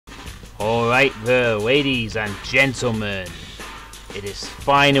Alright there, ladies and gentlemen, it is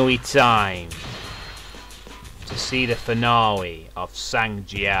finally time to see the finale of Zhang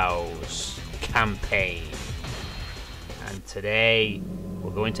Jiao's campaign. And today we're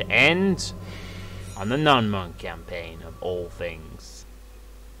going to end on the Nanman campaign of all things.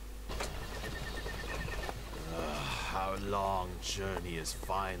 Our long journey is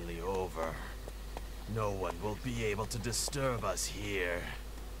finally over. No one will be able to disturb us here.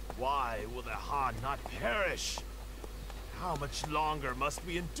 Why will the Han not perish? How much longer must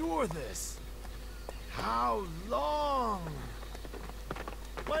we endure this? How long?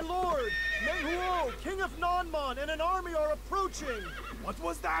 My lord! Meng Huo, king of Nanman, and an army are approaching! What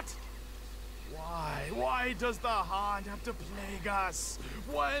was that? Why does the Han have to plague us?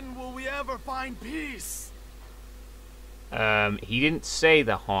 When will we ever find peace? He didn't say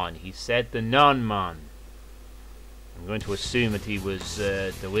the Han, he said the Nanman. I'm going to assume that he was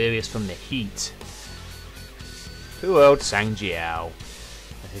delirious from the heat. Poor old Zhang Jiao.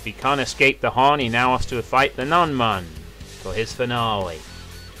 As if he can't escape the Han, he now has to fight the Nanman for his finale.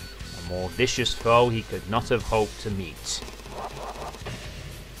 A more vicious foe he could not have hoped to meet.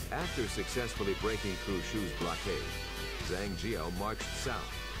 After successfully breaking through Shu's blockade, Zhang Jiao marched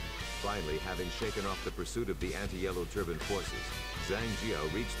south. Finally, having shaken off the pursuit of the anti-Yellow Turban forces, Zhang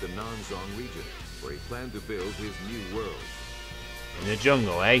Jiao reached the Nanzong region, where he planned to build his new world. In the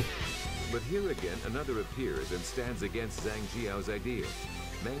jungle, eh? But here again, another appears and stands against Zhang Jiao's idea.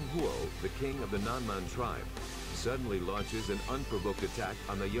 Meng Huo, the king of the Nanman tribe, suddenly launches an unprovoked attack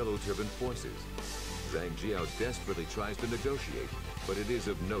on the Yellow Turban forces. Zhang Jiao desperately tries to negotiate, but it is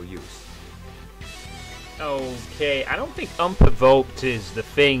of no use. Okay, I don't think unprovoked is the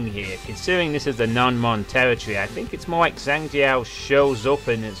thing here. Considering this is the Nanman territory, I think it's more like Zhang Jiao shows up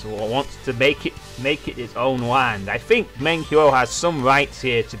and wants to make it its own land. I think Meng Huo has some rights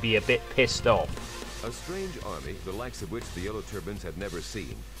here to be a bit pissed off. A strange army, the likes of which the Yellow Turbans had never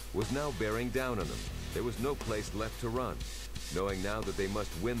seen, was now bearing down on them. There was no place left to run. Knowing now that they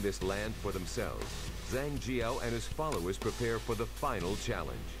must win this land for themselves, Zhang Jiao and his followers prepare for the final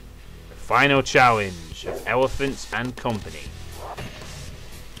challenge. Final challenge of Elephants and Company.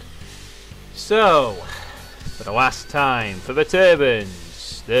 So, for the last time, for the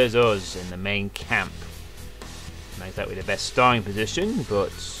Turbans, there's us in the main camp. Not exactly the best starting position,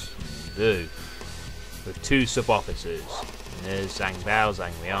 but do. With two sub-officers. And there's Zhang Bao,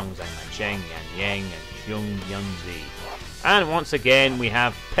 Zhang Liang, Zhang Mancheng, Yan Yang, and Xiong Yunzi. And once again, we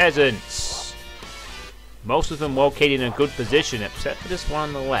have peasants. Most of them located in a good position, except for this one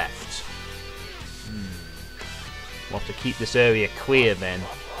on the left. We'll have to keep this area clear then.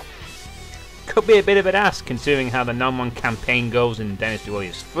 Could be a bit of an ask considering how the Nanman campaign goes in Dynasty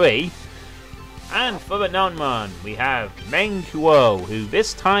Warriors 3. And for the Nanman, we have Meng Huo, who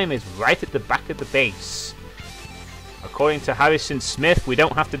this time is right at the back of the base. According to Harrison Smith, we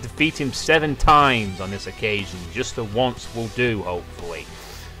don't have to defeat him 7 times on this occasion, just the once will do, hopefully.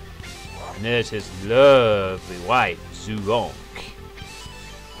 And there's his lovely wife, Zhu Rong.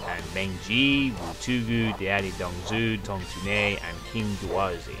 And Meng Ji, Wu Tugu, Diadi Dongzhu, Tong Tunei, and King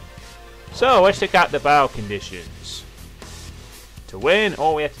Duazi. So let's check out the battle conditions. To win,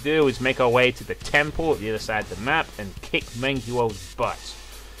 all we have to do is make our way to the temple at the other side of the map and kick Meng Huo's butt.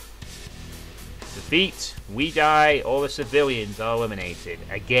 Defeat, we die, all the civilians are eliminated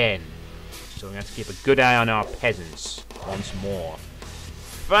again. So we have to keep a good eye on our peasants once more.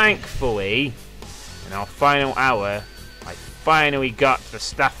 Thankfully, in our final hour, I finally got the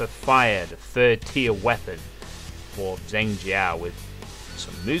Staff of Fire, the 3rd tier weapon for Zhang Jiao with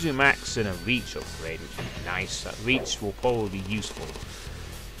some Musou Max and a reach upgrade, which is nice. That reach will probably be useful.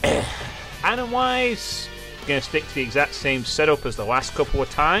 Item-wise, I'm going to stick to the exact same setup as the last couple of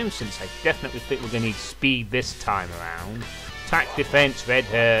times, since I definitely think we're going to need speed this time around. Attack, defense, red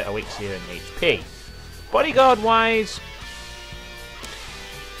hair, elixir, and HP. Bodyguard-wise,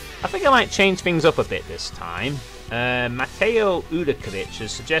 I think I might change things up a bit this time. Mateo Udakovic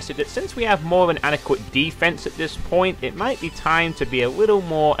has suggested that since we have more than adequate defense at this point, it might be time to be a little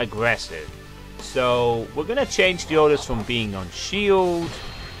more aggressive. So we're going to change the orders from being on shield.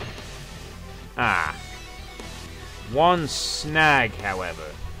 One snag, however.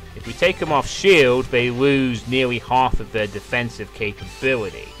 If we take them off shield, they lose nearly half of their defensive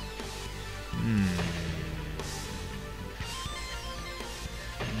capability.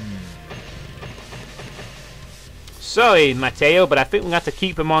 Sorry, Mateo, but I think we'll have to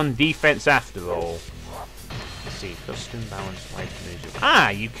keep him on defense after all. Let's see, custom balanced life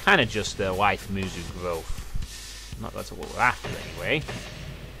Musou. You can adjust their life Musou growth. Not that's what we're after anyway.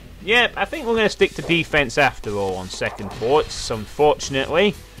 Yep, I think we're going to stick to defense after all on second thoughts,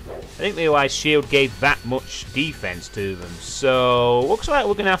 unfortunately. didn't realise shield gave that much defense to them. So, looks like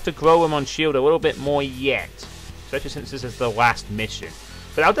we're going to have to grow them on shield a little bit more yet. Especially since this is the last mission.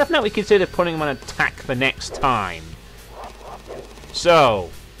 But I'll definitely consider putting them on attack for next time. So,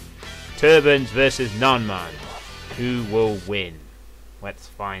 Turbans versus Nanman. Who will win? Let's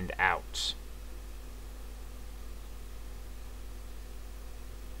find out.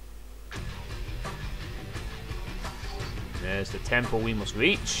 There's the temple we must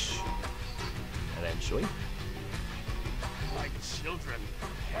reach. Eventually. Like children,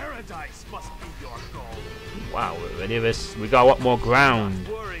 paradise must be your goal. Wow, we're ready for this. We got a lot more ground.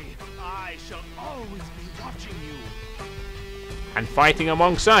 Don't worry, I shall always be watching you. And fighting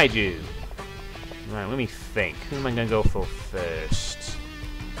alongside you. Right, let me think. Who am I going to go for first?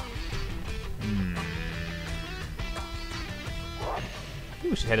 I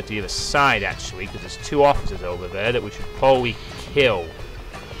think we should head up to the other side, actually, because there's two officers over there that we should probably kill.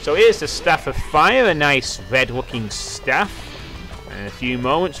 So here's the Staff of Fire, a nice red-looking staff. And in a few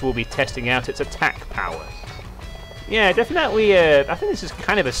moments, we'll be testing out its attack power. Yeah, definitely, I think this is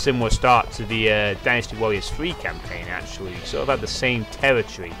kind of a similar start to the Dynasty Warriors 3 campaign, actually. Sort of had the same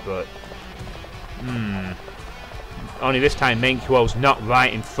territory, but... Only this time Meng Huo's not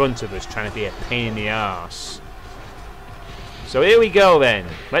right in front of us, trying to be a pain in the arse. So here we go then.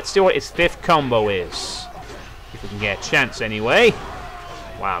 Let's see what its 5th combo is. If we can get a chance anyway.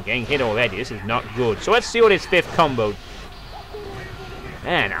 Wow, getting hit already. This is not good. So let's see what its 5th combo...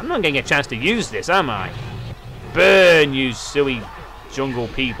 Man, I'm not getting a chance to use this, am I? Burn, you silly jungle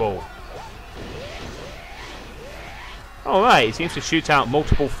people. Alright, it seems to shoot out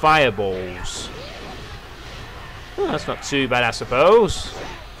multiple fireballs. Oh, that's not too bad, I suppose.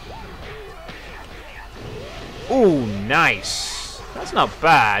 Ooh, nice. That's not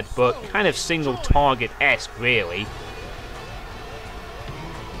bad, but kind of single target-esque, really.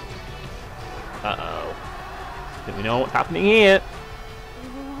 Uh-oh. Do we know what's happening here?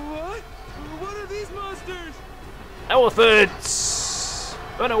 What? What are these monsters? Elephants!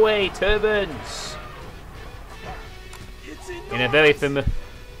 Run away, turbans! It's enormous. In a very familiar...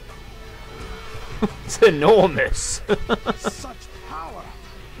 It's enormous! Such power.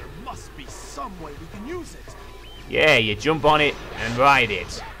 There must be some way we can use it. Yeah, you jump on it and ride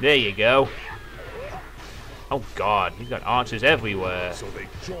it. There you go. Oh god, he's got archers everywhere. So they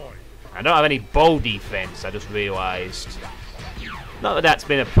join. I don't have any bow defense, I just realised. Not that that's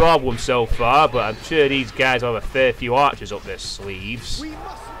been a problem so far, but I'm sure these guys have a fair few archers up their sleeves. We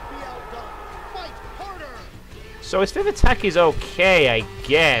mustn't be outdone. Fight harder. So his 5th attack is okay, I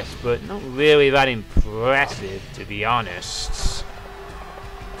guess, but not really that impressive, to be honest.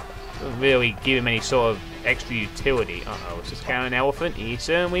 Doesn't really give him any sort of extra utility. Uh-oh, is this guy an elephant? He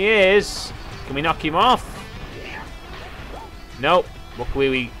certainly is. Can we knock him off? Nope.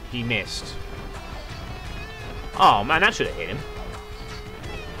 Luckily he missed. Oh man, that should have hit him.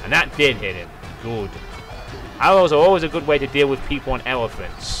 And that did hit him. Good. Arrows are always a good way to deal with people on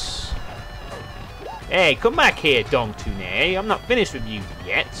elephants. Hey, come back here, Dongtune. I'm not finished with you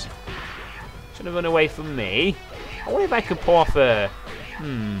yet. Should have run away from me. I wonder if I can pull off a...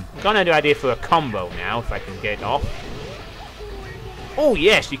 I've got an idea for a combo now, if I can get it off. Oh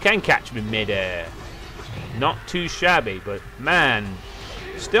yes, you can catch him in mid-air. Not too shabby, but man,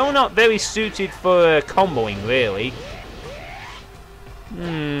 still not very suited for comboing, really.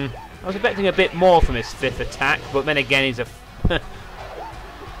 I was expecting a bit more from his 5th attack, but then again, he's a... and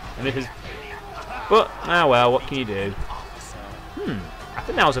this is... But, ah well, what can you do? I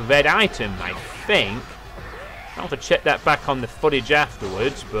think that was a red item, I think. I'll have to check that back on the footage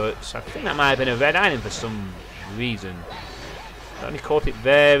afterwards, but I think that might have been a red item for some reason. I only caught it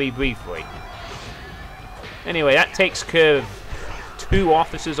very briefly. Anyway, that takes care of 2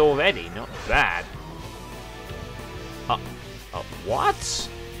 officers already. Not bad. What?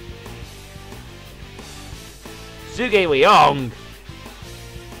 Zhuge Liang?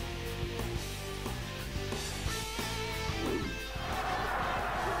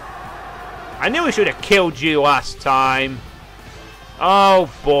 I knew we should have killed you last time.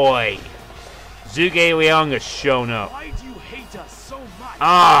 Oh boy. Zhuge Liang has shown up. Why do you hate us so much?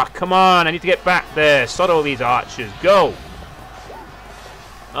 Ah, come on. I need to get back there. Sod all these archers. Go.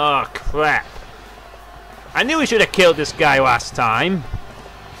 Oh, crap. I knew we should have killed this guy last time.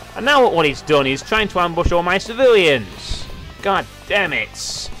 And now what he's done, he's trying to ambush all my civilians. God damn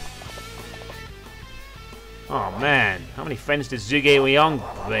it. Oh, man. How many friends does Zhuge Liang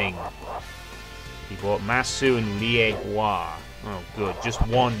bring? He brought Musou and Lie Hua. Oh, good. Just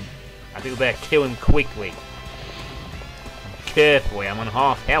one. I think we better kill him quickly. Carefully, I'm on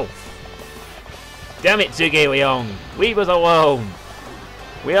half health. Damn it, Zhuge Liang. Leave us alone.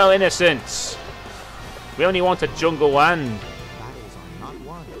 We are innocents. We only want a jungle land. Battles are not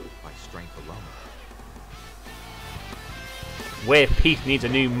won by strength alone. Way of Peace needs a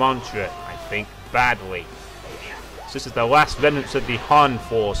new mantra, I think, badly. So this is the last remnants of the Han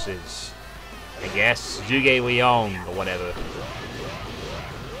forces. I guess. Zhuge Liang or whatever.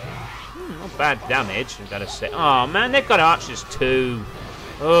 Not bad damage, I've got to say. Oh man, they've got archers too.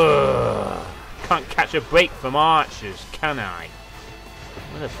 Ugh. Can't catch a break from archers, can I?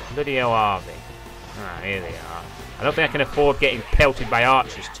 Where the bloody hell are they? Ah, here they are. I don't think I can afford getting pelted by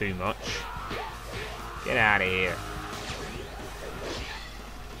archers too much. Get out of here.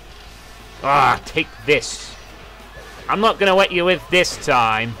 Ah, take this. I'm not going to let you live this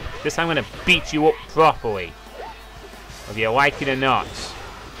time. This time I'm going to beat you up properly. Whether you like it or not.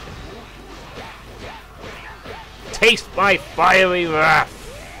 Taste my fiery wrath.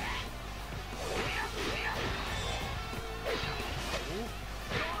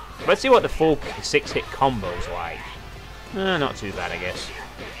 Let's see what the full 6-hit combo's like. Not too bad, I guess.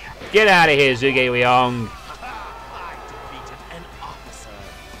 Get out of here, Zhuge Liang. I defeated an officer.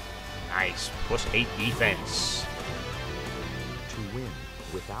 Nice. +8 defense. To win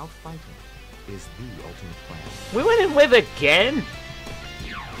without fighting is the ultimate plan. We went and live again?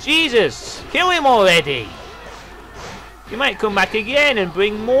 Jesus! Kill him already! You might come back again and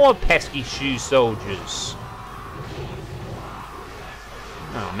bring more pesky shoe soldiers.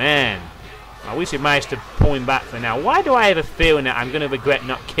 Oh man. At least we managed to pull him back for now. Why do I have a feeling that I'm going to regret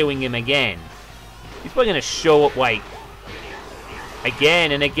not killing him again? He's probably going to show up like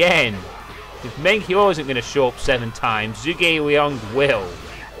again and again. If Meng Huo isn't going to show up 7 times, Zhuge Liang will.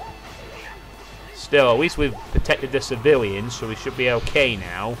 Still, at least we've protected the civilians, so we should be okay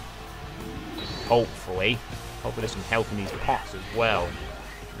now. Hopefully. Hopefully there's some health in these pots as well.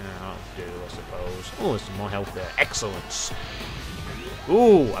 That'll do, I suppose. Oh, there's some more health there. Excellent.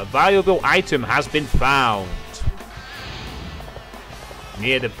 Ooh, a valuable item has been found.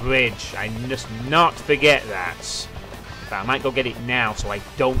 Near the bridge. I must not forget that. But I might go get it now so I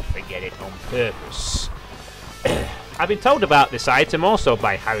don't forget it on purpose. I've been told about this item also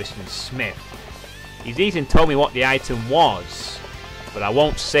by Harrison Smith. He's even told me what the item was, but I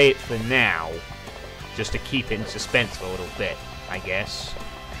won't say it for now. Just to keep it in suspense for a little bit, I guess.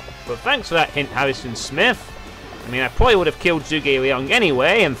 But thanks for that hint, Harrison Smith. I mean, I probably would have killed Zhuge Liang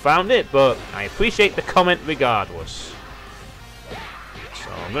anyway and found it, but I appreciate the comment regardless.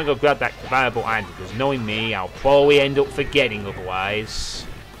 So I'm going to go grab that valuable item, because knowing me, I'll probably end up forgetting otherwise.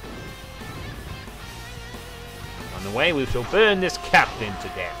 On the way, we shall burn this captain to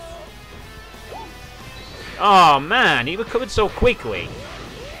death. Oh man, he recovered so quickly.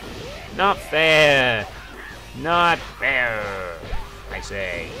 Not fair. Not fair, I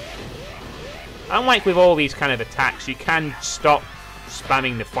say. Unlike with all these kind of attacks, you can stop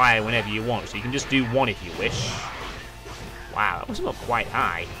spamming the fire whenever you want, so you can just do one if you wish. Wow, that was not quite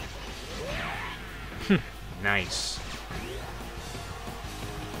high. Nice.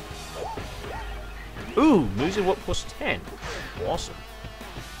 Ooh, Musou up +10. Awesome.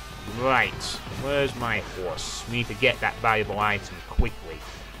 Right, where's my horse? We need to get that valuable item quickly.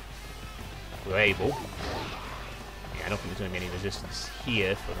 We're able. Yeah, I don't think there's going to be any resistance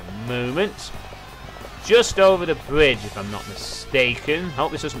here for the moment. Just over the bridge, if I'm not mistaken.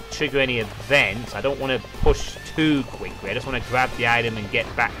 Hope this doesn't trigger any events. I don't want to push too quickly. I just want to grab the item and get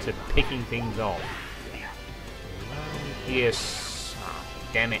back to picking things off. Yes. Oh,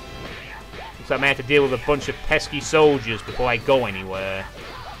 damn it. Looks like I may have to deal with a bunch of pesky soldiers before I go anywhere.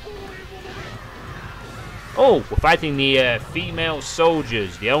 Oh, we're fighting the female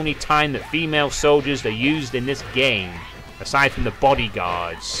soldiers. The only time that female soldiers are used in this game, aside from the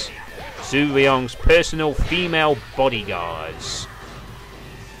bodyguards. Zhu Liang's personal female bodyguards.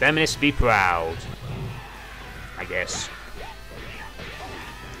 Feminists be proud. I guess.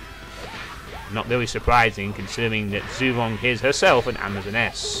 Not really surprising, considering that Zhu Liang is herself an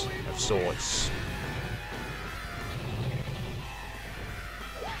Amazoness of sorts.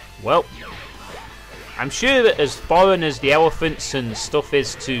 Well, I'm sure that as foreign as the elephants and stuff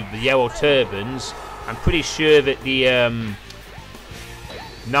is to the yellow turbans, I'm pretty sure that the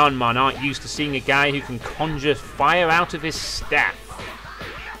Nanman aren't used to seeing a guy who can conjure fire out of his staff.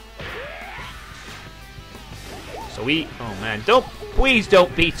 So oh man, please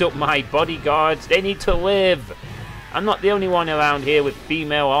don't beat up my bodyguards. They need to live. I'm not the only one around here with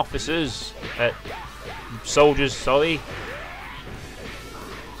female officers, soldiers. Sorry.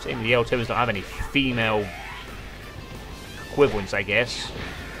 Same, the yellow turbans don't have any female equivalents, I guess.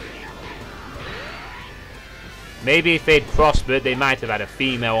 Maybe if they'd prospered, they might have had a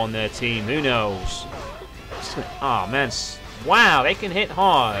female on their team. Who knows? Oh man, Wow, they can hit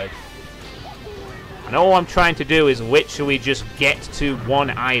hard. And all I'm trying to do is literally just get to one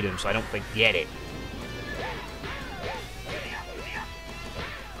item so I don't forget it.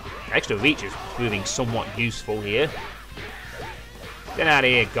 Extra reach is proving somewhat useful here. Get out of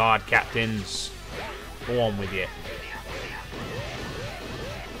here, guard captains. Go on with you.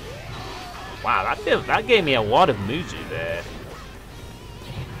 Wow, that gave me a lot of Musou there.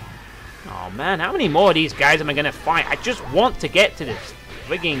 Oh man, how many more of these guys am I going to fight? I just want to get to this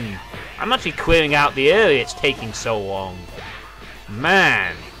frigging... I'm actually clearing out the area, it's taking so long.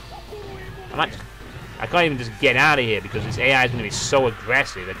 Man. I can't even just get out of here because this AI is going to be so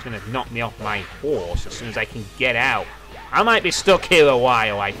aggressive. It's going to knock me off my horse as soon as I can get out. I might be stuck here a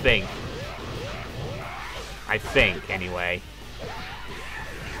while, I think. I think, anyway.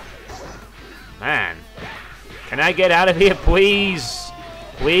 Man. Can I get out of here, please?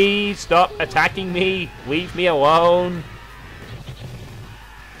 Please stop attacking me. Leave me alone.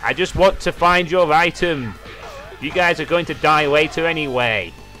 I just want to find your item. You guys are going to die later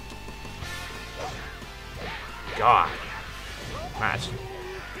anyway. God.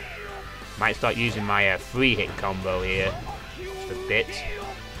 Might start using my free hit combo here. Just a bit.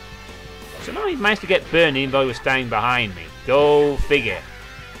 So now he managed to get burned even though he was standing behind me. Go figure.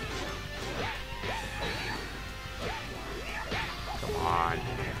 Come on.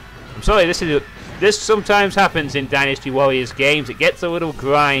 I'm sorry, this sometimes happens in Dynasty Warriors games. It gets a little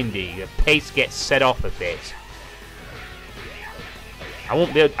grindy. The pace gets set off a bit. I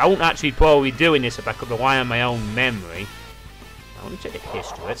won't actually probably be doing this if I could rely on my own memory. Now, let me check the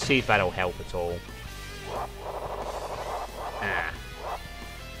history. Let's see if that'll help at all. Ah.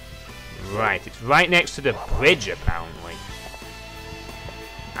 Right, it's right next to the bridge, apparently.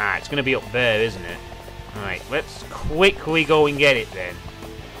 Ah, it's going to be up there, isn't it? Alright, let's quickly go and get it then.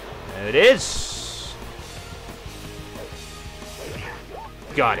 There it is.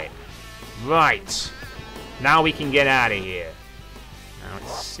 Got it. Right. Now we can get out of here. Now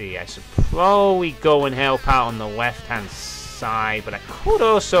let's see. I should probably go and help out on the left-hand side, but I could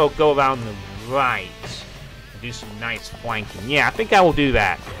also go around the right and do some nice flanking. Yeah, I think I will do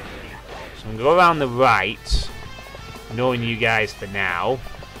that. So I'm going to go around the right, knowing you guys for now.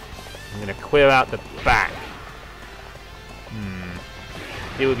 I'm going to clear out the back.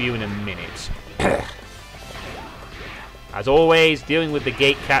 Deal with you in a minute. As always, dealing with the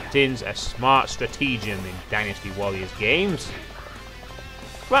gate captains, a smart stratagem in Dynasty Warriors games.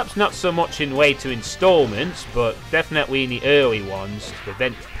 Perhaps not so much in way to installments, but definitely in the early ones to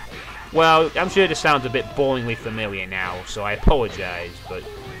prevent... Well, I'm sure this sounds a bit boringly familiar now, so I apologise, but...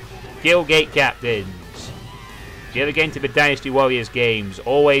 Guild gate captains. If you ever get into the Dynasty Warriors games,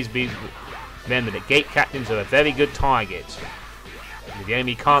 always remember that gate captains are a very good target. If the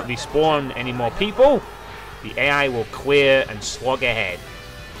enemy can't respawn any more people, the AI will clear and slog ahead,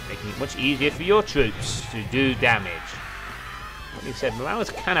 making it much easier for your troops to do damage. Like I said, morale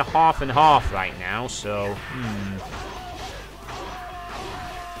is kind of half and half right now, so...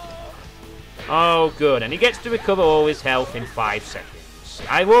 Oh, good, and he gets to recover all his health in 5 seconds.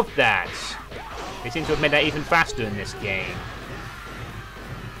 I love that. They seem to have made that even faster in this game.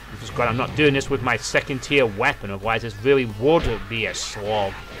 I'm just glad I'm not doing this with my second tier weapon, otherwise this really would be a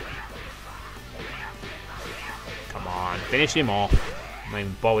slog. Come on, finish him off. I'm not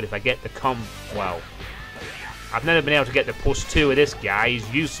even bothered if I get the well, I've never been able to get the +2 of this guy, he's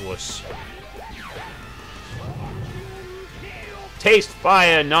useless. Taste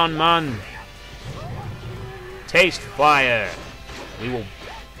fire, Nanman! Taste fire! We will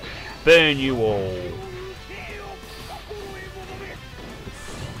burn you all.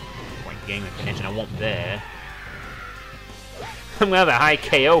 Game of connection I want there. I'm gonna have a high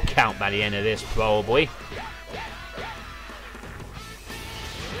KO count by the end of this, probably.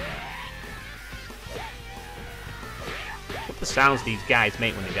 What the sounds these guys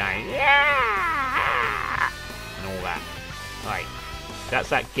make when they die? Yeah! And all that. Right, that's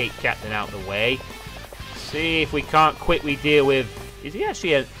that gate captain out of the way. See if we can't quickly deal with. Is he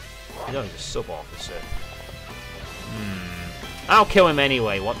actually a? He's only a sub officer. I'll kill him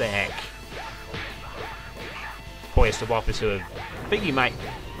anyway. What the heck? Probably a sub officer. I think he might.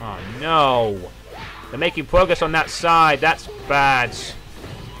 Oh no! They're making progress on that side. That's bad.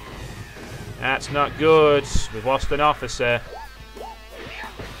 That's not good. We've lost an officer.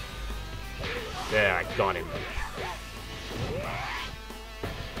 There, I got him.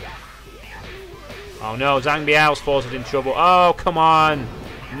 Oh no, Zhang Jiao's forces in trouble. Oh, come on.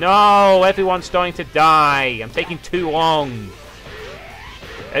 No, everyone's starting to die. I'm taking too long.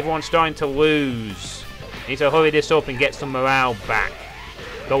 Everyone's starting to lose. I need to hurry this up and get some morale back.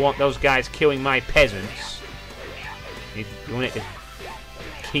 Don't want those guys killing my peasants. He's doing it to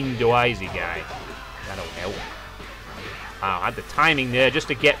King Duaisi guy. That'll help. Wow, I had the timing there just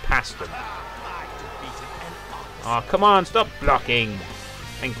to get past them. Oh, come on, stop blocking.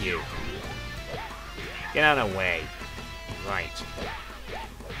 Thank you. Get out of the way. Right.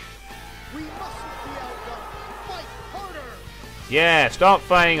 We mustn't be outdone. Fight harder. Yeah, start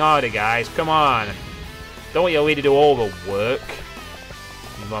fighting harder, guys. Come on. Don't want you really to do all the work.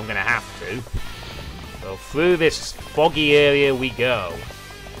 Even though I'm going to have to. So through this foggy area we go.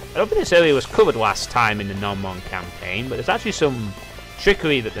 I don't think this area was covered last time in the Nanman campaign, but there's actually some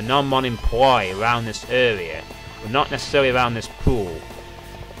trickery that the Nanman employ around this area, but not necessarily around this pool.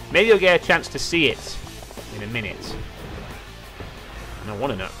 Maybe you'll get a chance to see it in a minute. No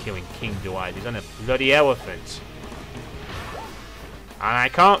wonder not killing King Duaisi. He's on a bloody elephant. And I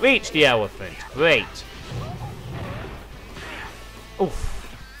can't reach the elephant. Great. Oof.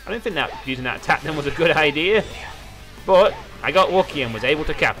 I don't think that using that attack then was a good idea. But I got lucky and was able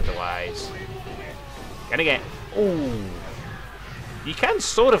to capitalize. Gonna get... Ooh. You can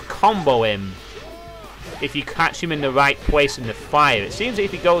sort of combo him if you catch him in the right place in the fire. It seems that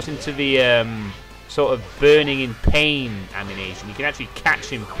if he goes into the sort of burning in pain animation, you can actually catch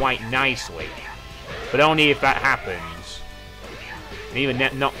him quite nicely. But only if that happens. And even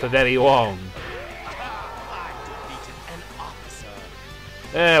not for very long.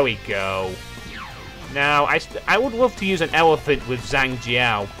 There we go. Now, I would love to use an elephant with Zhang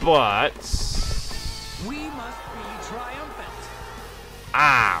Jiao, but... We must be triumphant.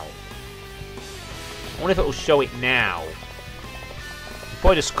 Ow. I wonder if it will show it now. You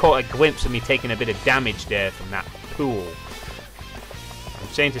probably just caught a glimpse of me taking a bit of damage there from that pool. I'm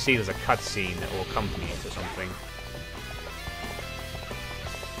starting to see there's a cutscene that will accompany it or something.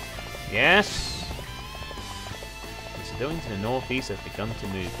 Yes? The civilians in the northeast have begun to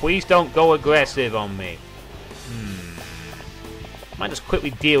move. Please don't go aggressive on me. Might just quickly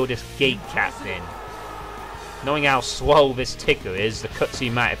deal with this gate captain. Knowing how slow this ticker is, the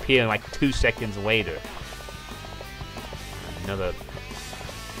cutscene might appear in like 2 seconds later. Another...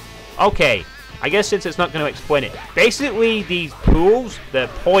 Okay, I guess since it's not going to explain it. Basically, these pools, they're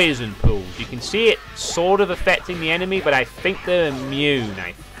poison pools. You can see it sort of affecting the enemy, but I think they're immune,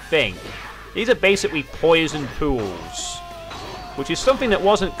 I think. These are basically poison pools. Which is something that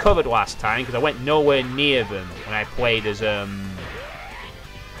wasn't covered last time, because I went nowhere near them when I played as,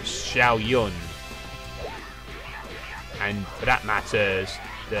 Xiao Yun. And for that matter,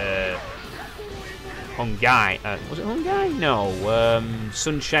 the Hongai, was it Hongai? No,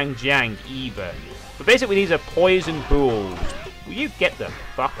 Sun Shangjiang either. But basically these are poison pools. Will you get the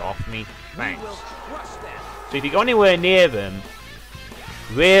fuck off me? Thanks. So if you go anywhere near them,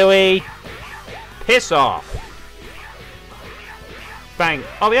 really? Piss off. Bang.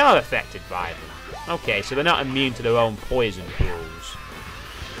 Oh, they are affected by them. Okay, so they're not immune to their own poison pools.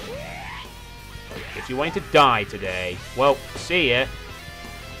 If you want to die today, well, see ya.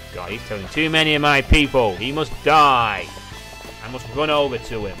 God, he's killing too many of my people. He must die. I must run over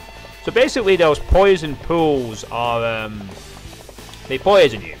to him. So basically those poison pools are, they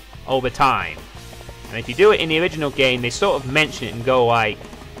poison you over time. And if you do it in the original game, they sort of mention it and go like,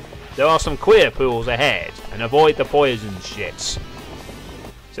 there are some clear pools ahead, and avoid the poison shits.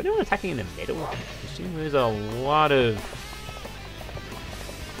 Is anyone attacking in the middle? It seems there's a lot of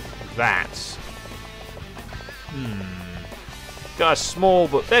that. Got a small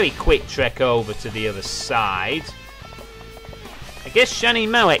but very quick trek over to the other side. I guess Shani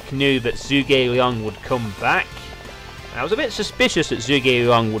Malek knew that Zhuge Liang would come back. I was a bit suspicious that Zhuge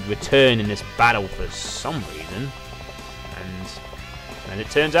Liang would return in this battle for some reason. And it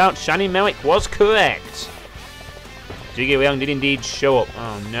turns out Shani Malek was correct. Zhuge Liang did indeed show up.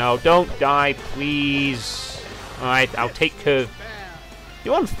 Oh no, don't die, please. Alright, I'll take care of...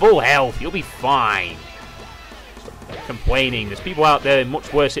 You're on full health, you'll be fine. Stop complaining. There's people out there in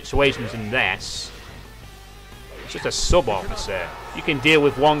much worse situations than this. It's just a sub-officer. You can deal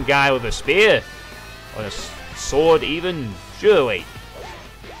with one guy with a spear. Or a sword even. Surely.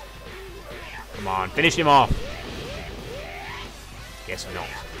 Come on, finish him off. Guess not.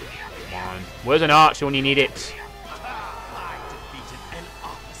 Come on. Where's an archer when you need it? I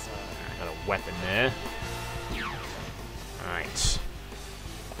got a weapon there. Alright.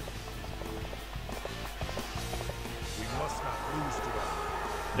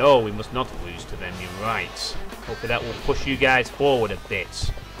 No, we must not lose to them, you're right. Hopefully that will push you guys forward a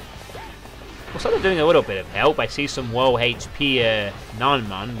bit. We're sort of doing a little bit of help. I see some low HP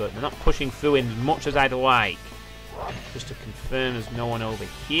Nanman, but they're not pushing through as much as I'd like. Just to confirm there's no one over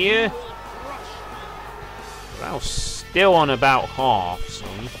here. I'll still on about half, so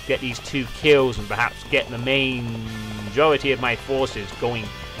I need to get these 2 kills and perhaps get the majority of my forces going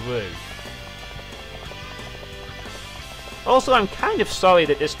through. Also, I'm kind of sorry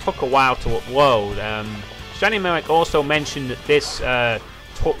that this took a while to upload. Shani Merrick also mentioned that this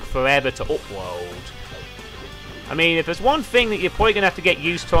took forever to upload. I mean, if there's one thing that you're probably going to have to get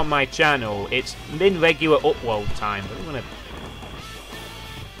used to on my channel, it's regular upload time. But I'm going to...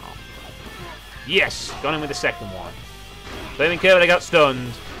 Oh. Yes! Got him with the second one. Flaming Curve, I got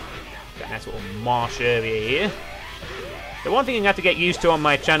stunned. Got a nice little marsh area here. The one thing you have to get used to on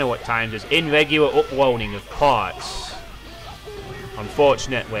my channel at times is irregular uploading of parts.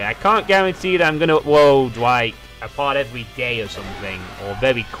 Unfortunately, I can't guarantee that I'm going to upload, like, a part every day or something, or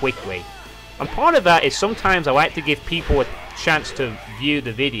very quickly. And part of that is sometimes I like to give people a chance to view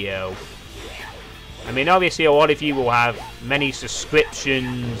the video. I mean, obviously a lot of you will have many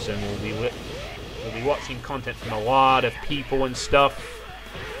subscriptions and will be watching content from a lot of people and stuff.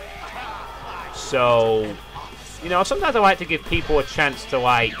 So, you know, sometimes I like to give people a chance to,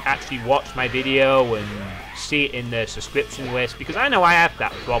 like, actually watch my video and see it in their subscription list, because I know I have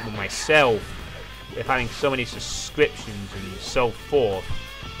that problem myself with having so many subscriptions and so forth.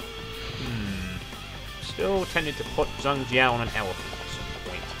 Still tended to put Zhang Jiao on an elephant at some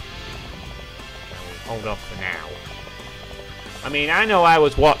point. I will hold off for now. I mean, I know I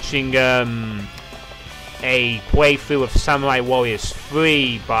was watching a playthrough of Samurai Warriors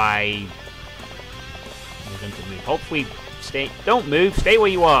 3 by... Hopefully, don't move, stay where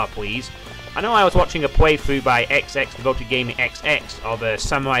you are, please. I know I was watching a playthrough by XX Devoted Gaming XX of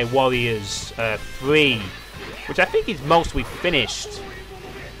Samurai Warriors 3, which I think is mostly finished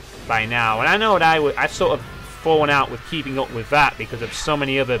by now, and I know that I've sort of fallen out with keeping up with that because of so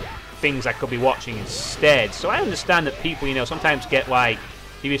many other things I could be watching instead. So I understand that people, you know, sometimes get, like,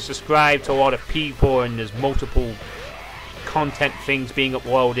 if you subscribe to a lot of people and there's multiple content things being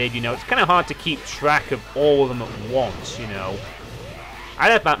uploaded, you know, it's kind of hard to keep track of all of them at once, you know. I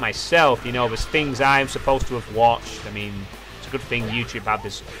have that myself, you know, there's things I'm supposed to have watched. I mean, it's a good thing YouTube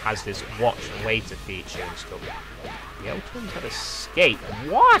has this watch later feature and stuff. The Eltons have escaped.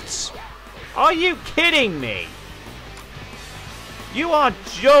 What? Are you kidding me? You are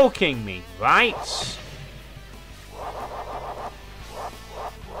joking me, right?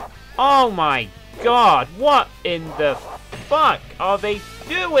 Oh my god, what in the fuck are they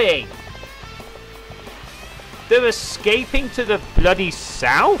doing? They're escaping to the bloody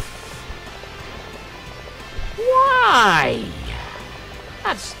south? Why?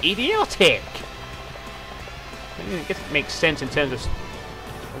 That's idiotic. I guess it makes sense in terms of...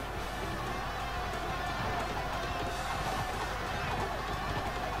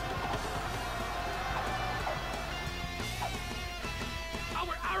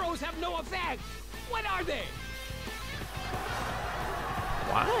 Our arrows have no effect. What are they?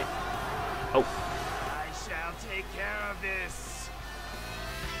 What? Oh. I shall take care of this.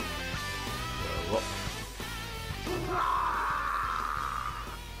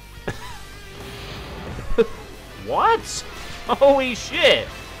 What? Holy shit!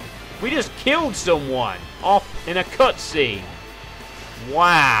 We just killed someone off in a cutscene.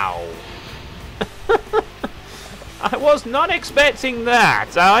 Wow. I was not expecting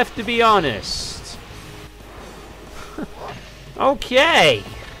that, I have to be honest. Okay.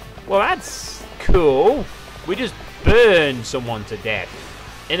 Well, that's cool. We just burned someone to death.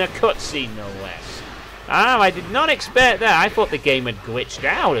 In a cutscene, no less. I did not expect that. I thought the game had glitched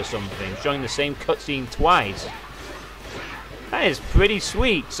out or something, showing the same cutscene twice. That is pretty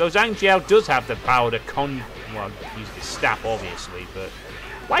sweet. So Zhang Jiao does have the power to well, use his staff, obviously, but...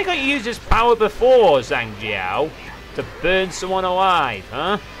 Why can't you use his power before, Zhang Jiao? To burn someone alive,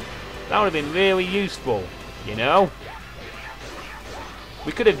 huh? That would have been really useful, you know?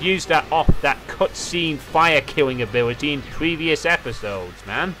 We could have used that that cutscene fire-killing ability in previous episodes,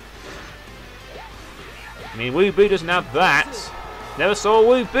 man. I mean, Wu Bu doesn't have that. Never saw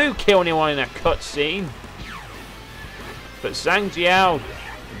Wu Bu kill anyone in a cutscene. But Zhang Jiao,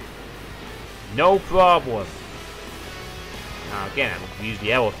 no problem. Now again, I'm going to use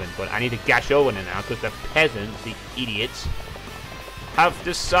the elephant, but I need to gash over there now because the peasants, the idiots, have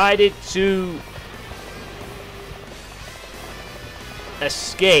decided to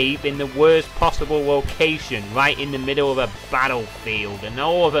escape in the worst possible location, right in the middle of a battlefield, and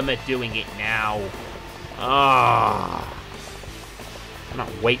all of them are doing it now. Ah, I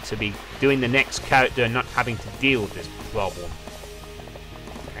cannot wait to be doing the next character and not having to deal with this problem.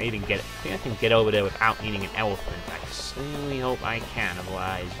 I think I can get over there without needing an elephant. I certainly hope I can,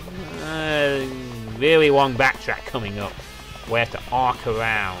 otherwise really long backtrack coming up. We have to arc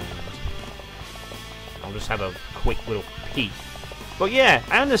around. I'll just have a quick little peek. But yeah,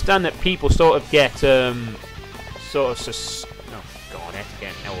 I understand that people sort of get, oh, God, I have to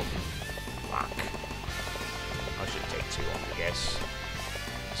get an elephant. Fuck. I should take too long, I guess.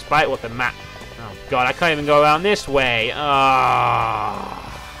 Despite what the map... Oh, God, I can't even go around this way. Ah.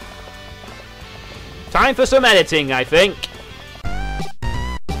 Time for some editing, I think.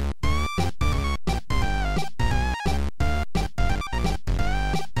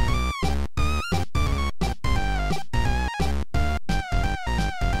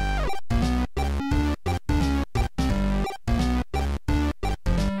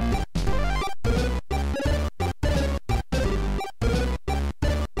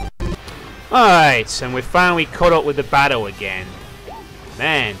 Alright, and we're finally caught up with the battle again.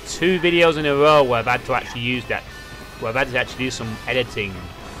 Man, 2 videos in a row where I've had to actually use that. Where I've had to actually do some editing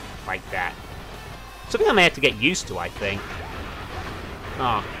like that. Something I may have to get used to, I think.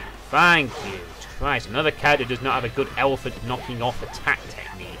 Oh, thank you. Christ, another character does not have a good elephant knocking off attack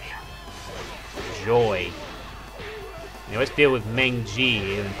technique. Joy. Now let's deal with Meng Ji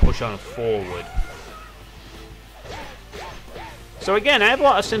here and push on forward. So again, I have a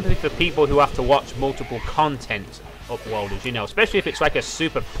lot of sympathy for people who have to watch multiple content uploaders, you know, especially if it's like a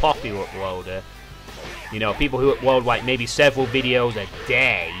super popular uploader. You know, people who upload like maybe several videos a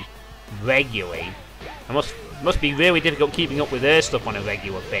day, regularly. It must be really difficult keeping up with their stuff on a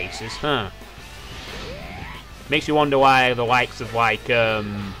regular basis, huh? Makes you wonder why the likes of like,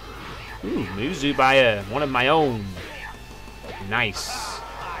 Musou by one of my own. Nice.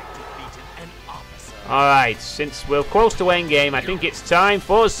 Alright, since we're close to endgame, I think it's time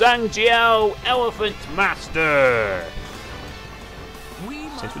for Zhang Jiao, Elephant Master!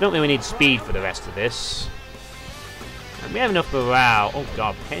 Since we don't really need speed for the rest of this. And we have enough morale. Oh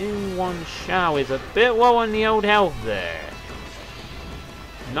god, Pen Wan Shao is a bit low on the old health there.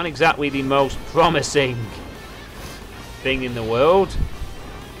 Not exactly the most promising thing in the world.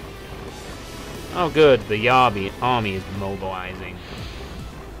 Oh good, the army is mobilizing.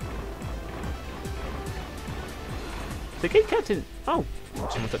 The gate captain. Oh,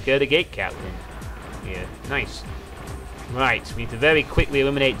 someone took care of the gate captain. Yeah, nice. Right, we need to very quickly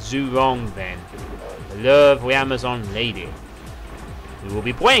eliminate Zhu Rong then. The lovely Amazon lady. We will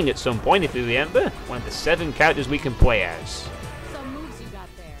be playing at some point, if you remember. One of the 7 characters we can play as. Some moves you got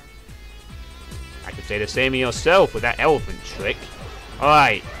there. I could say the same of yourself with that elephant trick.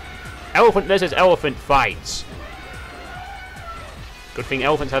 Alright. Elephant versus elephant fights. Good thing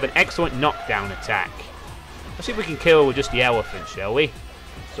elephants have an excellent knockdown attack. Let's see if we can kill with just the elephant, shall we?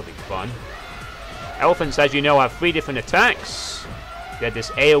 This will be fun. Elephants, as you know, have 3 different attacks. They have this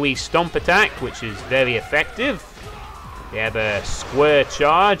AoE stomp attack, which is very effective. They have a square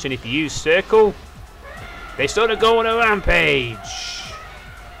charge, and if you use circle, they sort of go on a rampage.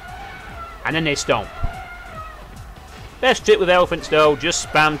 And then they stomp. Best trick with elephants, though, just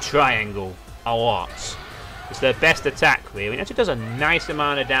spam triangle a lot. It's their best attack, really. It actually does a nice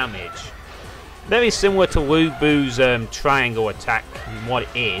amount of damage. Very similar to Lu Bu's triangle attack in what it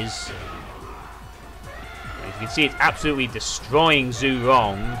is. As you can see, it's absolutely destroying Zhu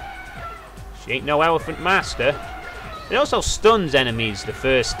Rong. She ain't no elephant master. It also stuns enemies the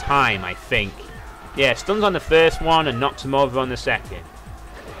first time, I think. Yeah, stuns on the first one and knocks them over on the second.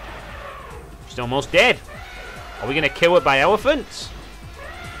 She's almost dead. Are we going to kill her by elephants?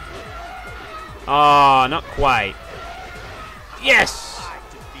 Ah, not quite. Yes!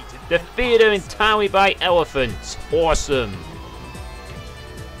 Defeated her entirely by elephants. Awesome.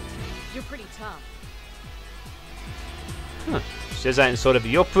 You're pretty tough. Huh. She says that in sort of,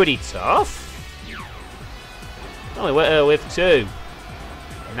 you're pretty tough. Only let her live too.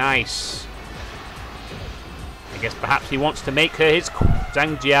 Nice. I guess perhaps he wants to make her his...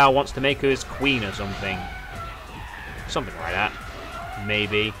 Zhang Jiao wants to make her his queen or something. Something like that.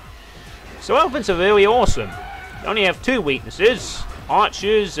 Maybe. So elephants are really awesome. They only have 2 weaknesses.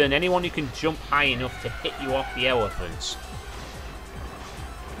 Archers and anyone who can jump high enough to hit you off the elephants.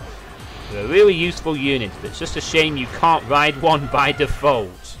 They're a really useful unit, but it's just a shame you can't ride one by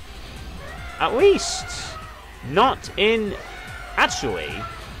default. At least, not in... Actually,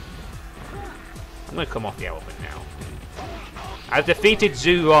 I'm going to come off the elephant now. I've defeated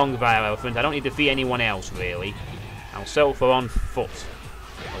Zhu Rong via elephant. I don't need to defeat anyone else, really. I'll settle for on foot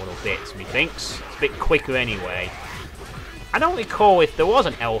a little bit, methinks. It's a bit quicker anyway. I don't recall if there was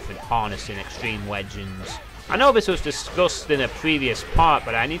an elephant harness in Extreme Legends. I know this was discussed in a previous part,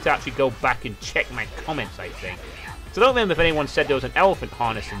 but I need to actually go back and check my comments, I think. So I don't remember if anyone said there was an elephant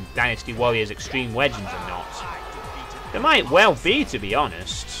harness in Dynasty Warriors Extreme Legends or not. There might well be, to be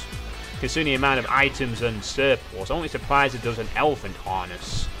honest. Considering the amount of items and surplus, I'm only surprised if there was an elephant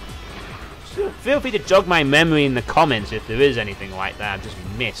harness. Feel free to jog my memory in the comments if there is anything like that I've just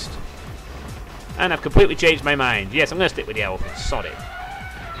missed. And I've completely changed my mind. Yes, I'm going to stick with the elephant. Sod it.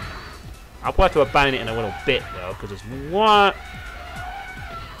 I'll probably have to abandon it in a little bit, though, because there's what?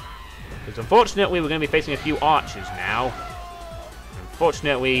 Because unfortunately, we're going to be facing a few archers now.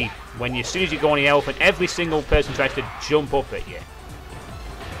 Unfortunately, as soon as you go on the elephant, every single person tries to jump up at you.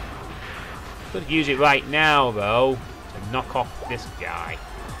 Could use it right now, though, to knock off this guy.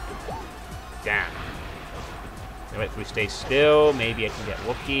 Damn. So if we stay still, maybe I can get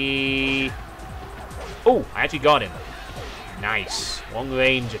lucky. Oh, I actually got him. Nice. Long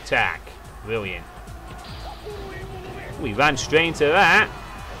range attack. Brilliant. We ran straight into that.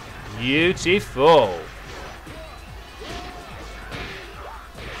 Beautiful.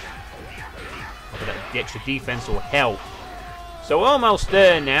 The extra defense will help. So we're almost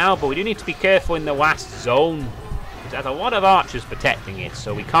there now, but we do need to be careful in the last zone. There's a lot of archers protecting it,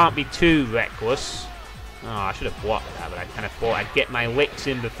 so we can't be too reckless. Oh, I should have blocked that, but I kind of thought I'd get my licks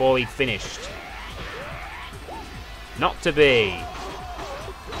in before he finished. Not to be.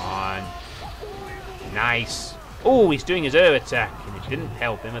 Come on. Nice. Oh, he's doing his air attack, and it didn't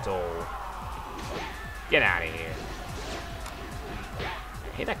help him at all. Get out of here.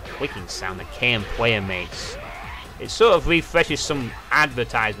 I hear that clicking sound the KM player makes. It sort of refreshes some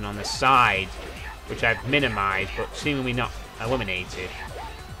advertisement on the side, which I've minimized, but seemingly not eliminated.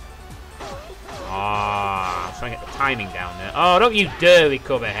 Ah, I'm trying to get the timing down there. Oh, don't you dare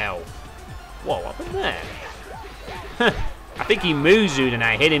recover health. Whoa, what happened there? I think he Musou'd and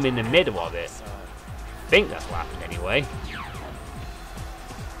I hit him in the middle of it. I think that's what happened anyway.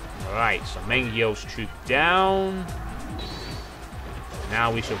 Alright, so Meng Huo's troop down.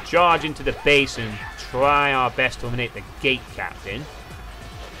 Now we shall charge into the base and try our best to eliminate the gate captain.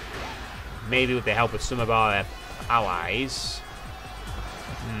 Maybe with the help of some of our allies.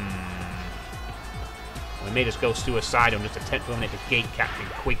 We may just go suicidal and just attempt to eliminate the gate captain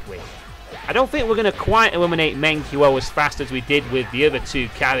quickly. I don't think we're going to quite eliminate Meng Huo as fast as we did with the other two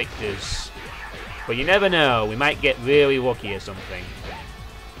characters. But you never know, we might get really lucky or something.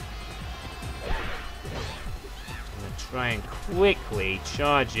 I'm going to try and quickly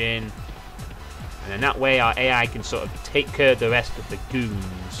charge in. And then that way our AI can sort of take care of the rest of the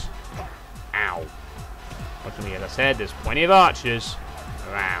goons. Ow. Luckily, as I said, there's plenty of archers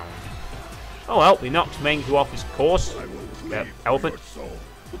around. Oh well, we knocked Meng Huo off his course. Elephant.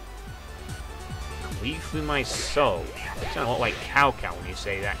 Cleave through my soul. You sound a lot like Cow when you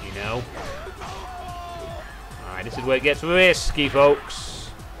say that, you know. Alright, this is where it gets risky, folks.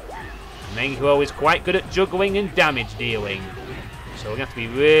 Meng Huo is quite good at juggling and damage dealing. So we're going to have to be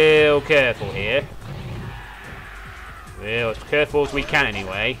real careful here. Real as careful as we can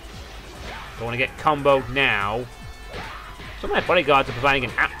anyway. Don't want to get comboed now. Some of my bodyguards are providing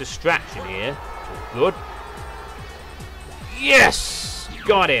an apt distraction here. Good. Yes!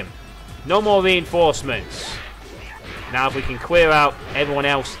 Got him. No more reinforcements. Now if we can clear out everyone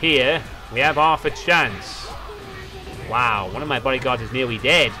else here, we have half a chance. Wow, one of my bodyguards is nearly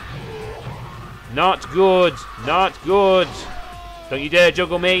dead. Not good. Not good. Don't you dare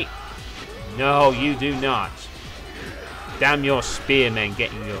juggle me. No, you do not. Damn your spearmen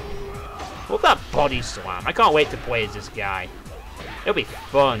getting you. What that body slam? I can't wait to play as this guy. It'll be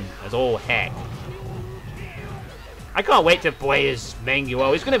fun as all heck. I can't wait to play as Meng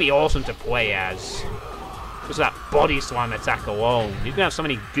Huo. It's going to be awesome to play as. Just that body slam attack alone. He's going to have so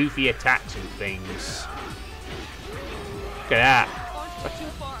many goofy attacks and things. Look at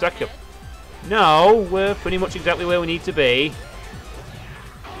that. No, we're pretty much exactly where we need to be.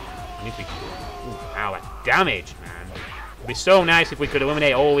 I need to be... Ooh, ow, that damage, man. It'd be so nice if we could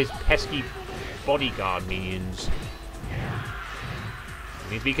eliminate all his pesky bodyguard minions.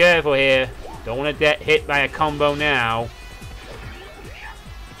 We need to be careful here. Don't want to get hit by a combo now.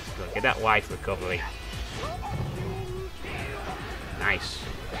 Gotta get that life recovery. Nice.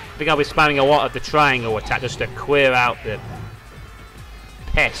 I think I'll be spamming a lot of the triangle attack just to clear out the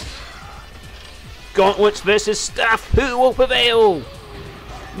pests. Gauntlets versus staff. Who will prevail?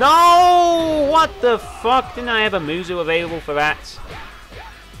 No! What the fuck? Didn't I have a Musou available for that?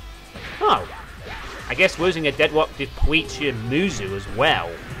 Oh. I guess losing a deadlock depletes your Musou as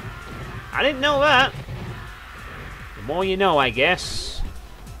well. I didn't know that. The more you know, I guess.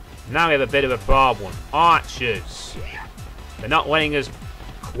 Now we have a bit of a problem. Archers. They're not letting us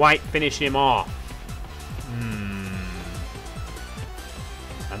quite finish him off.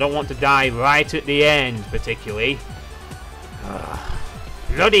 I don't want to die right at the end, particularly.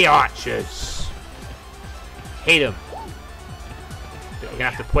 Bloody archers! Hate them. We're going to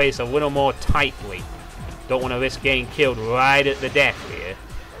have to play this a little more tightly. Don't want to risk getting killed right at the death here.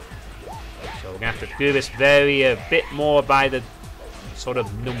 we're going to have to do this a bit more by the sort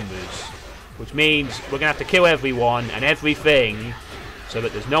of numbers. Which means we're going to have to kill everyone and everything so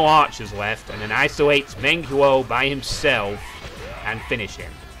that there's no archers left, and then isolate Meng Huo by himself and finish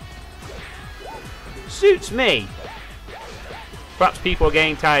him. Suits me. Perhaps people are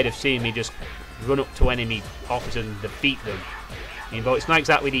getting tired of seeing me just run up to enemy officers and defeat them. But it's not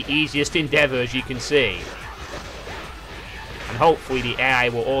exactly the easiest endeavour, as you can see. And hopefully the AI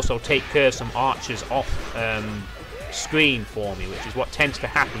will also take care of some archers off screen for me, which is what tends to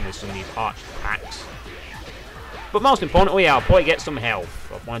happen with some of these arch attacks. But most importantly, I'll probably get some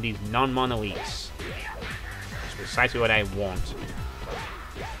health of one of these Nanman elites. That's precisely what I want.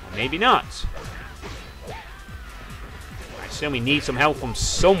 Or maybe not. I assume we need some help from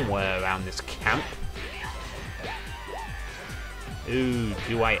somewhere around this camp. Ooh,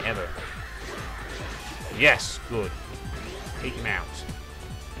 do I ever. Yes, good. Take him out.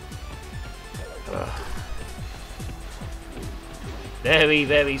 Ugh. Very,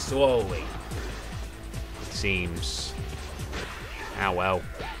 very slowly, it seems. Ah, well.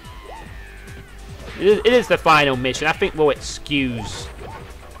 It is the final mission. I think we'll excuse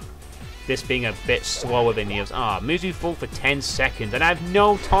this being a bit slower than the others. Ah, Musou full for 10 seconds, and I have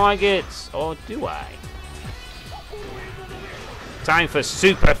no targets. Or do I? Time for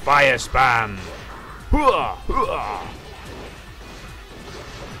super fire spam. Hooah, hooah.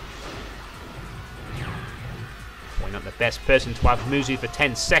 Not the best person to have Musou for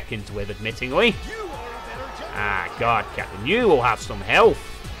 10 seconds with, admittingly. Ah, God, Captain, you will have some health.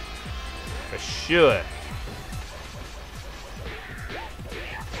 For sure.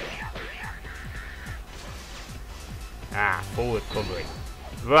 Ah, full recovery.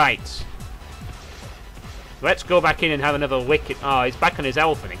 Right. Let's go back in and have another wicked... Oh, he's back on his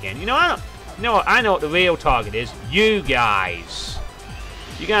elephant again. You know, I know what the real target is. You guys.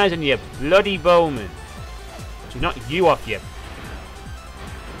 You guys and your bloody bowmen. To knock you off your...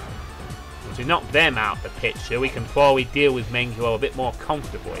 To knock them out the picture, we can probably deal with Meng Huo a bit more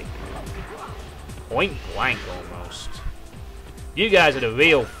comfortably. Point blank, almost. You guys are the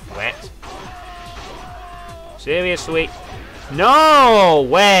real threat. Seriously? No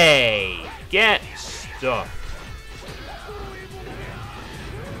way! Get stuff.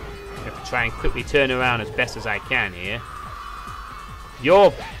 I have to try and quickly turn around as best as I can here.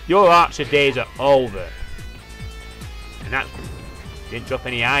 Your archer days are over. And that didn't drop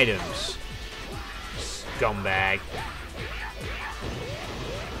any items. Scumbag.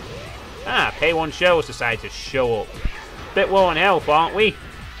 Ah, pay one shells decided to show up. Bit low on health, aren't we?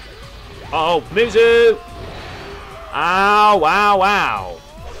 Uh oh, Musou! Ow, ow, ow.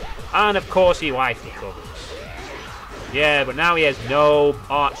 And of course he life recovers. Yeah, but now he has no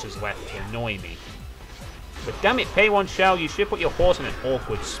archers left to annoy me. But damn it, pay one shell, you should put your horse in an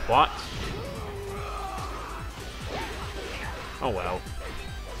awkward spot. Oh well.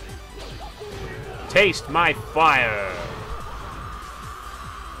 Taste my fire!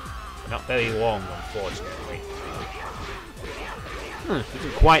 But not very long, unfortunately.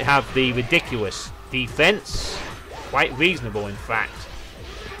 Doesn't quite have the ridiculous defense. Quite reasonable, in fact.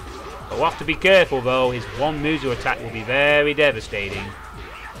 But we'll have to be careful, though. His one Musou attack will be very devastating.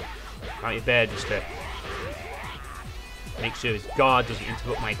 Might be better just to make sure his guard doesn't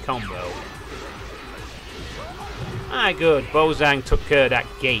interrupt my combo. Ah, good. Zhang took care of that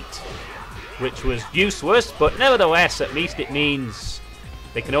gate, which was useless, but nevertheless, at least it means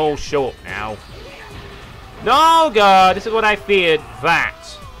they can all show up now. No, God, this is what I feared.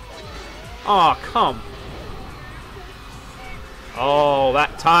 That. Oh, come. Oh,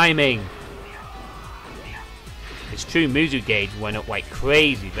 that timing. His true Musou gauge went up like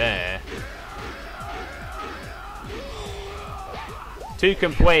crazy there. Two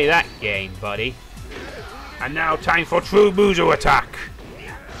can play that game, buddy. And now time for true Musou attack,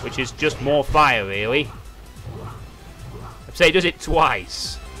 which is just more fire, really. I'd say he does it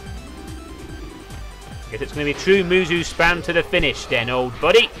twice. Guess it's going to be true Musou spam to the finish then, old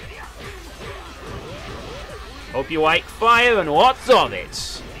buddy. Hope you like fire and lots of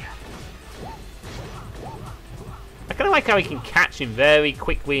it. I kind of like how he can catch him very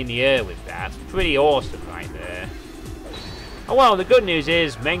quickly in the air with that. It's pretty awesome right there. Oh well, the good news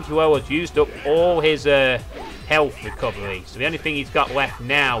is Meng Huo has used up all his health recovery. So the only thing he's got left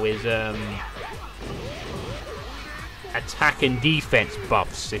now is attack and defense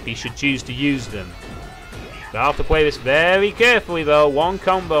buffs, if he should choose to use them. So I'll have to play this very carefully though. One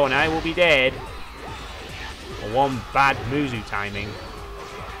combo and I will be dead. Or one bad Musou timing.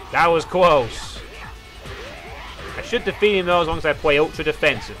 That was close. I should defeat him though as long as I play ultra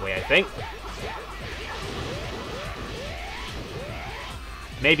defensively, I think.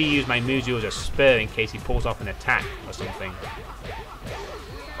 maybe use my Musou as a spur in case he pulls off an attack or something.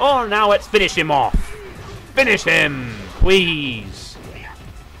 Oh, now let's finish him off. Finish him, please.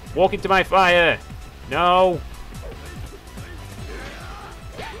 Walk into my fire. No.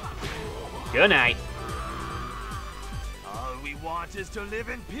 Good night. All we want is to live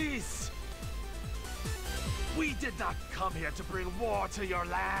in peace. We did not come here to bring war to your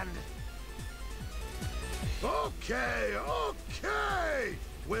land. Okay, okay!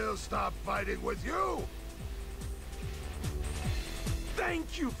 We'll stop fighting with you!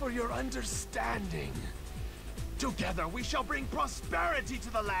 Thank you for your understanding. Together we shall bring prosperity to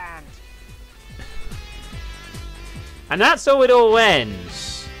the land. And that's how it all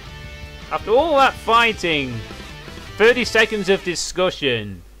ends. After all that fighting, 30 seconds of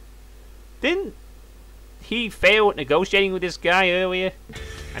discussion. Didn't he fail at negotiating with this guy earlier?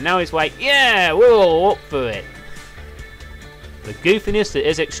 And now he's like, yeah, we're all up for it. The goofiness that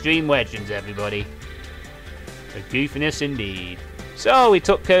is Xtreme Legends, everybody. The goofiness indeed. So we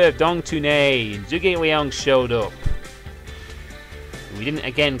took care of Dong Tunei, and Zhuge Liang showed up. We didn't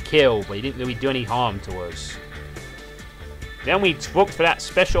again kill, but he didn't really do any harm to us. Then we looked for that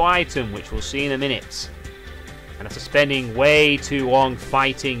special item, which we'll see in a minute. And after spending way too long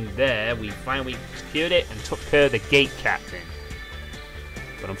fighting there, we finally secured it and took care of the gate captain.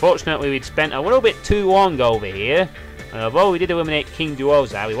 But unfortunately, we'd spent a little bit too long over here. And although we did eliminate King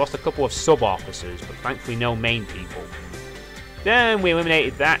Duoza, we lost a couple of sub-officers, but thankfully no main people. Then we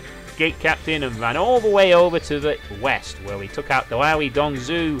eliminated that gate captain and ran all the way over to the west, where we took out the Laoi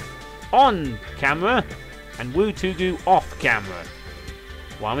Dongzhu on camera and Wu Tugu off camera,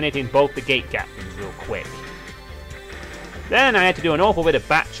 while eliminating both the gate captains real quick. Then I had to do an awful bit of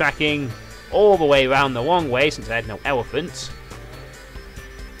backtracking all the way around the long way since I had no elephants.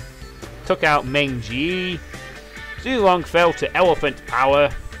 Took out Meng Ji. Zulong fell to elephant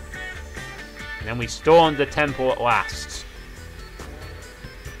power. And then we stormed the temple at last.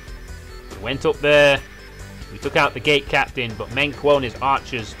 We went up there. We took out the gate captain, but Meng Huo and his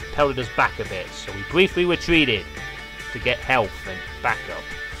archers pelted us back a bit. So we briefly retreated to get health and backup.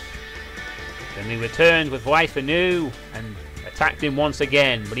 Then we returned with life anew and attacked him once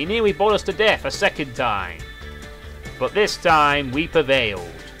again, but he nearly bored us to death a second time. But this time we prevailed.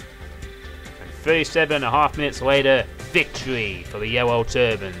 And 37.5 minutes later, victory for the Yellow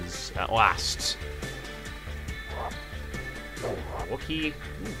Turbans at last. Lucky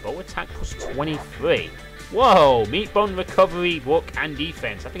bow attack plus 23. Whoa, meat bone recovery, look, and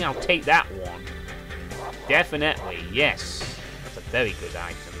defense. I think I'll take that one. Definitely, yes. That's a very good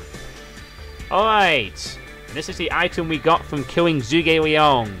item. Alright, and this is the item we got from killing Zhuge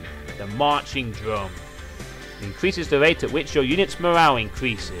Liang, the marching drum. It increases the rate at which your unit's morale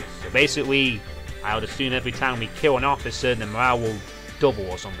increases. So basically, I would assume every time we kill an officer, the morale will double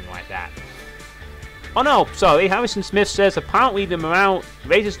or something like that. Oh no, sorry, Harrison Smith says apparently the morale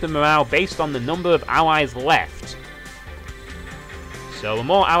raises the morale based on the number of allies left. So the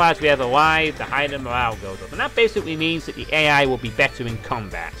more allies we have alive, the higher the morale goes up. And that basically means that the AI will be better in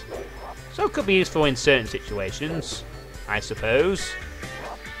combat. So it could be useful in certain situations, I suppose.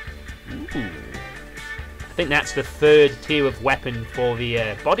 Ooh. I think that's the third tier of weapon for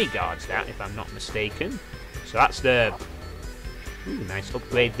the bodyguards, that, if I'm not mistaken. So that's the nice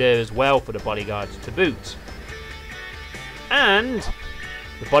upgrade there as well for the bodyguards to boot. And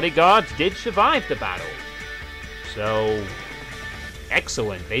the bodyguards did survive the battle. So,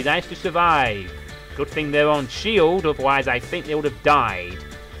 excellent. They actually survived. Good thing they're on shield, otherwise I think they would have died.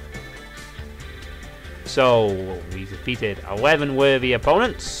 So, we defeated 11 worthy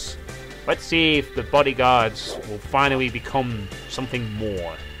opponents. Let's see if the bodyguards will finally become something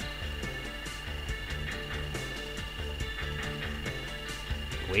more.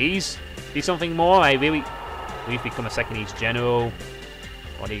 Please be something more. We've become a second East General.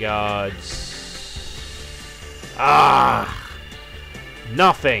 Bodyguards.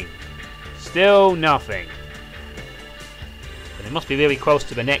 Nothing. Still nothing. But it must be really close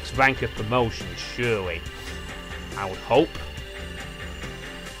to the next rank of promotion, surely. I would hope.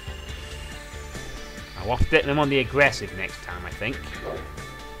 I'll have to get them on the aggressive next time, I think.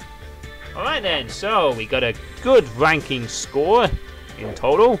 Alright then, so we got a good ranking score in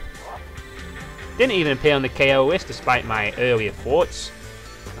total. Didn't even appear on the KO list despite my earlier thoughts.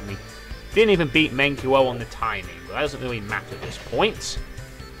 And we didn't even beat Meng Huo on the timing, but that doesn't really matter at this point.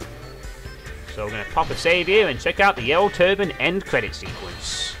 So we're going to pop a save here and check out the Yellow Turban end credit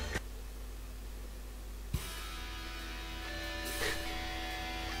sequence.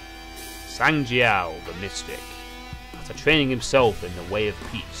 Zhang Jiao, the Mystic. After training himself in the way of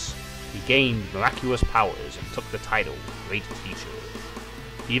peace, he gained miraculous powers and took the title Great Teacher.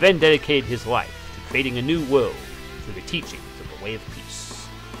 He then dedicated his life to creating a new world through the teachings of the Way of Peace.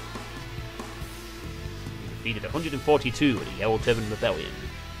 He defeated 142 in the Yellow Turban Rebellion,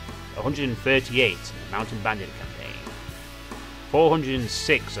 138 in the Mountain Bandit campaign,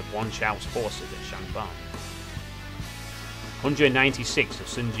 406 of Wan Chao's forces at Shangban, 196 of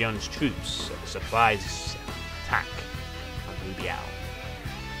Sun Jian's troops at the surprise attack on Libiao,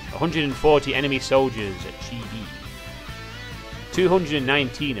 140 enemy soldiers at Chibi,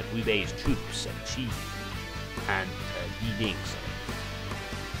 219 of Liu Bei's troops at Chi and Yiding,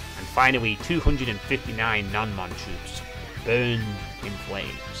 and finally 259 Nanman troops burned in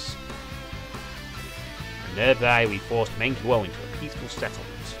flames. And thereby we forced Meng Huo into a peaceful settlement.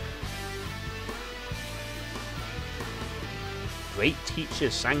 Great teacher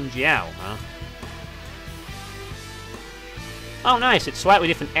Zhang Jiao, huh? Oh nice, it's slightly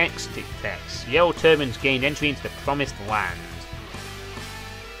different text. Yellow Turbans gained entry into the Promised Land.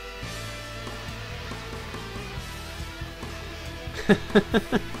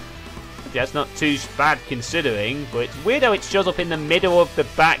 That's not too bad considering, but it's weird how it shows up in the middle of the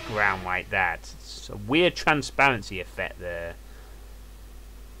background like that. It's a weird transparency effect there.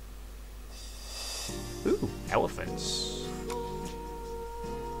 Ooh, elephants.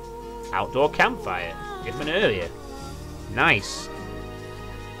 Outdoor campfire. Different area. Nice.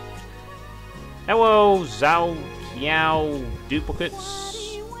 Hello, Zhang Jiao duplicates.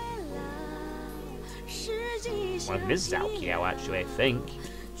 One of them is Zhang Jiao, actually, I think.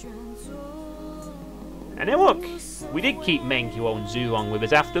 And then look, we did keep Meng Huo and Zulong with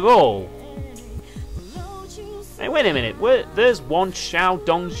us after all. Hey, wait a minute, there's Wan Chao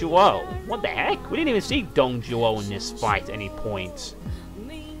Dong Zhuo. What the heck? We didn't even see Dong Zhuo in this fight at any point.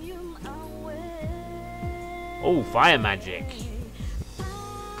 Oh, fire magic.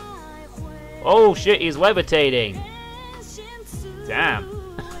 Oh shit, he's levitating. Damn.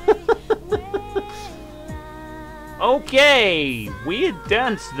 Okay, weird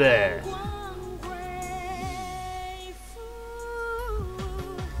dance there.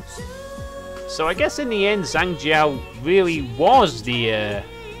 So I guess in the end, Zhang Jiao really was the, and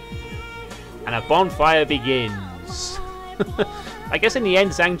a bonfire begins. I guess in the end,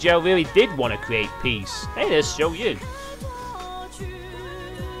 Zhang Jiao really did want to create peace. Hey, let's show you.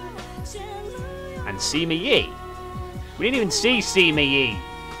 And Sima Yi. We didn't even see Sima Yi.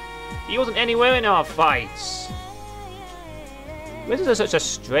 He wasn't anywhere in our fights. This is such a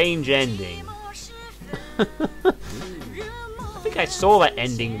strange ending. I think I saw that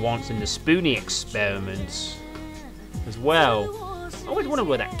ending once in the Spoonie experiments as well. I always wondered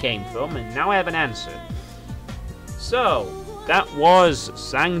where that came from, and now I have an answer. So, that was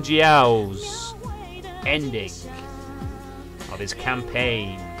Zhang Jiao's ending of his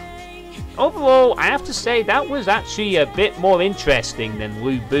campaign. Overall, I have to say that was actually a bit more interesting than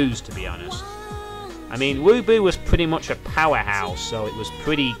Wu Bu's, to be honest. I mean, Wu Bu was pretty much a powerhouse, so it was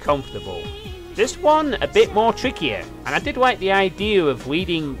pretty comfortable. This one, a bit more trickier, and I did like the idea of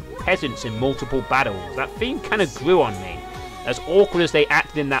leading peasants in multiple battles. That theme kind of grew on me. As awkward as they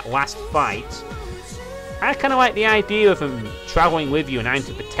acted in that last fight, I kind of like the idea of them travelling with you and having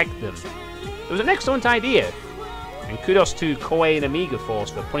to protect them. It was an excellent idea, and kudos to Koei and Amiga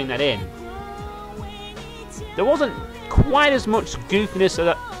Force for putting that in. There wasn't quite as much goofiness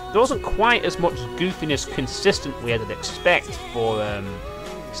consistently as I'd expect for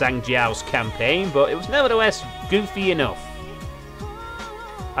Zhang Jiao's campaign, but it was nevertheless goofy enough.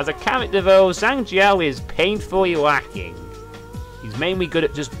 As a character though, Zhang Jiao is painfully lacking. He's mainly good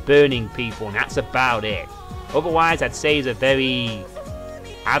at just burning people, and that's about it. Otherwise, I'd say he's a very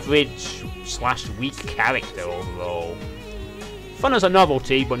average/weak character overall. Fun as a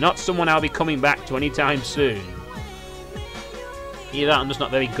novelty, but not someone I'll be coming back to anytime soon. Either that, I'm just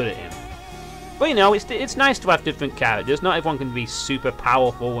not very good at him. But you know, it's nice to have different characters. Not everyone can be super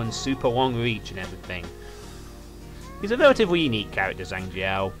powerful and super long reach and everything. He's a relatively unique character, Zhang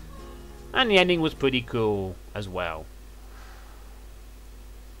Jiao. And the ending was pretty cool as well.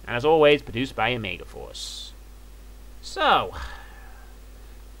 And as always, produced by Amiga Force. So,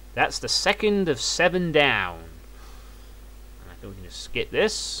 that's the second of 7 down. I think we can just skip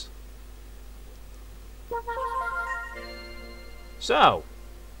this. So,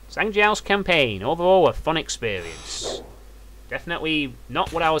 Zhang Jiao's campaign, overall a fun experience. Definitely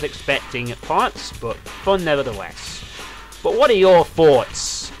not what I was expecting at parts, but fun nevertheless. But what are your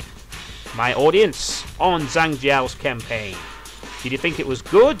thoughts, my audience, on Zhang Jiao's campaign? Did you think it was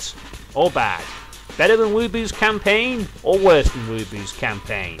good or bad? Better than Wu Bu's campaign or worse than Wu Bu's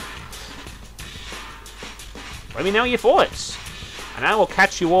campaign? Let me know your thoughts. And I will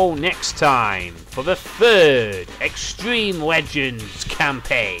catch you all next time for the 3rd Extreme Legends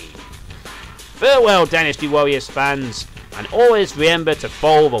campaign. Farewell, Dynasty Warriors fans, and always remember to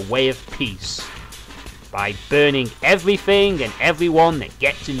follow the way of peace by burning everything and everyone that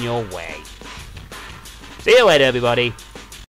gets in your way. See you later, everybody.